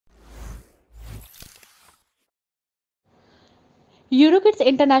Euro kids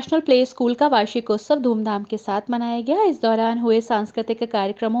international play school का वार्षिकोत्सव धूमधाम के साथ मनाया गया। इस दौरान हुए सांस्कृतिक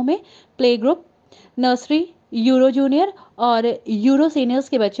कार्यक्रमों में play group, nursery, euro junior और यूरो सीनियर्स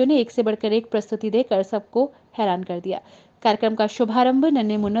के बच्चों ने एक से बढ़कर एक प्रस्तुति देकर सबको हैरान कर दिया। कार्यक्रम का शुभारंभ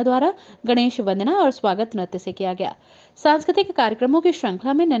नन्हे मुन्नों द्वारा गणेश वंदना और स्वागत नृत्य से किया गया। सांस्कृतिक कार्यक्रमों की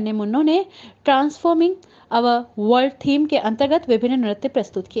श्रृंखला में नन्हे मुन्नों ने ट्रांसफॉर्मिंग अवर वर्ल्ड थीम के अंतर्गत विभिन्न नृत्य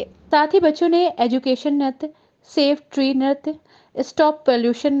प्रस्तुत किए। साथ ही बच्चों ने एजुकेशन नृत्य, सेव ट्री नृत्य, स्टॉप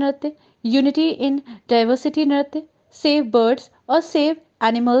पोल्यूशन नृत्य, यूनिटी इन डाइवर्सिटी नृत्य, सेव बर्ड्स और सेव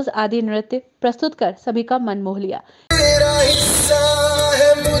एनिमल्स आदि नृत्य प्रस्तुत कर सभी का मन मोह लिया। तेरा हिस्सा है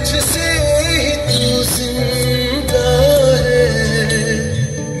मुझसे ही तू जिंदा है,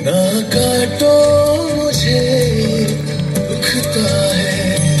 ना काटो मुझे दुखता है,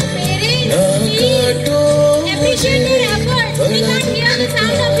 ना काटो मुझे बड़ा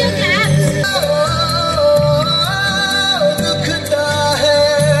दुखता है,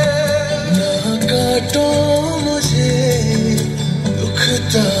 ना काटो मुझे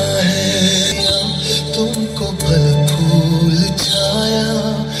दुखता है, तुमको फल फूल छाया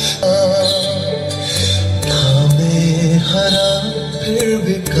थामे हरा फिर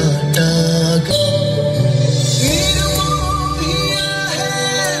भी काटा है,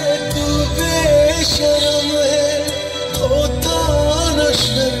 तू बेशरम है, होता न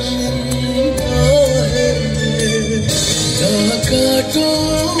शर्मिंदा है, ना काटो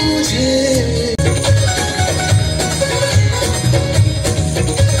मुझे।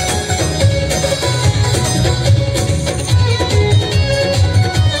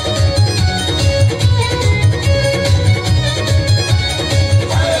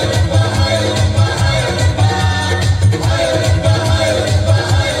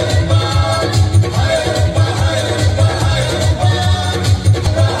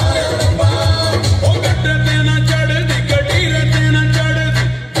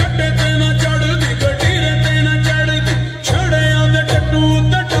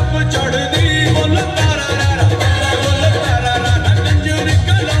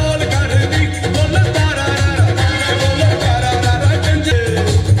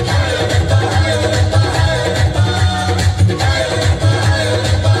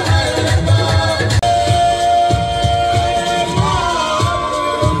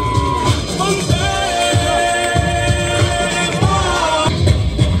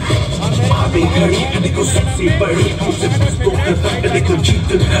 देखो सबसे बड़ी हमसे दोस्तों का फंड, देखो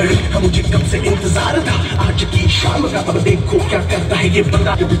जीत घड़ी, मुझे कब से इंतजार था आज की शाम का। अब देखो क्या करता है ये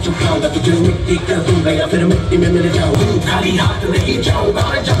बंदा, जब चुकाऊंगा तुझे मिट्टी कर दूंगा या फिर मिट्टी में मिल जाऊंगा, खाली हाथ नहीं जाऊंगा,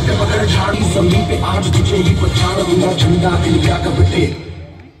 जाके मगर झाड़ी जमीन पे आज तुझे ही पछाड़ दूंगा, झंडा इंडिया का बेटे।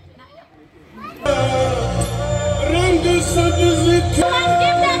 रंग सब्ज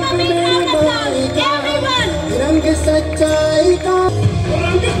रंग सच्चाई का,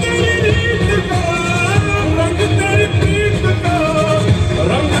 रंग तेरी रीत का, रंग तेरी प्रीत का,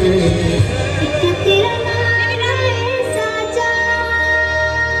 रंग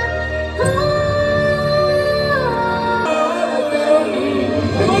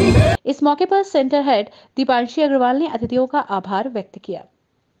इस मौके पर सेंटर हेड दीपांशी अग्रवाल ने अतिथियों का आभार व्यक्त किया।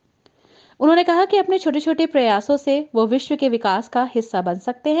 उन्होंने कहा कि अपने छोटे छोटे प्रयासों से वो विश्व के विकास का हिस्सा बन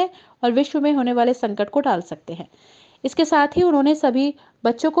सकते हैं और विश्व में होने वाले संकट को टाल सकते हैं। इसके साथ ही उन्होंने सभी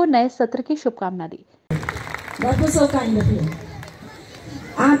बच्चों को नए सत्र की शुभकामना दी। That was so kind of you.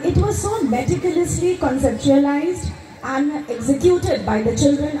 And it was so meticulously conceptualized and executed by the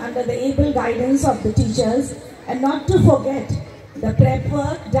children under the able guidance of the teachers, and not to forget the prep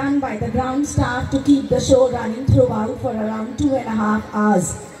work done by the ground staff to keep the show running throughout for around 2.5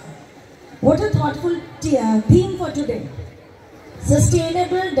 hours. What a thoughtful theme for today.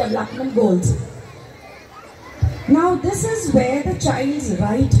 Sustainable development goals. Now this is where the child's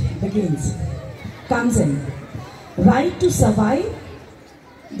right begins, comes in. Right to survive,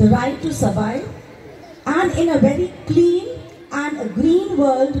 the right to survive, and in a very clean and a green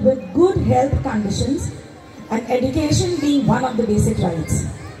world with good health conditions, and education being one of the basic rights.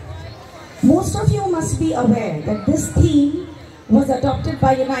 Most of you must be aware that this theme was adopted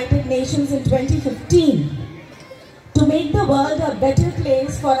by United Nations in 2015 to make the world a better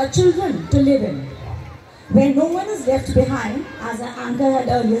place for our children to live in, where no one is left behind, as our anchor had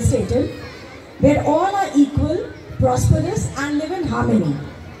earlier stated, where all are equal, prosperous and live in harmony.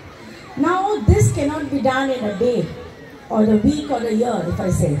 Now this cannot be done in a day or a week or a year, if I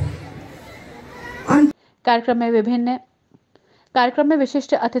say. कार्यक्रम में विभिन्न कार्यक्रम में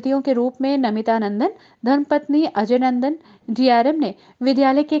विशिष्ट अतिथियों के रूप में नमिता नंदन, धर्मपत्नी अजय नंदन, डीआरएम ने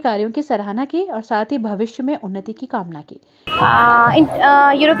विद्यालय के कार्यों की सराहना की और साथ ही भविष्य में उन्नति की कामना की। In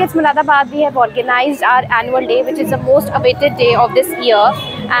Eurokids Moradabad, we have organized our annual day, which is the most awaited day of this year.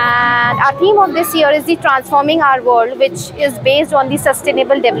 And our theme of this year is the Transforming Our World, which is based on the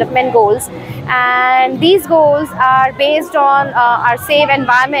Sustainable Development Goals. And these goals are based on our safe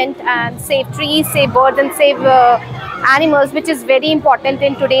environment and save trees, save birds, and save animals, which is very important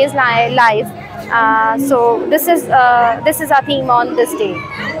in today's life. So this is our theme on this day.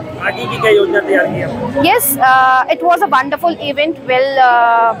 Yes, it was a wonderful event, well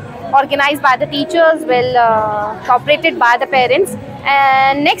organized by the teachers, well cooperated by the parents.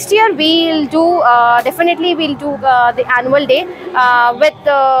 And next year we'll do definitely we'll do the annual day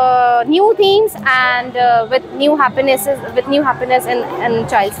with new themes and with new happiness in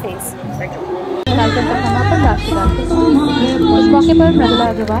child's face. Thank you. कार्यक्रम का समापन राष्ट्रगान के साथ। इस मौके पर मृदुला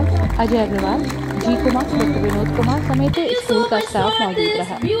अग्रवाल, अजय अग्रवाल, जी Kumar, doctor Vinod Kumar समेत स्कूल का स्टाफ मौजूद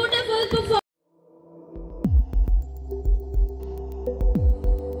रहा।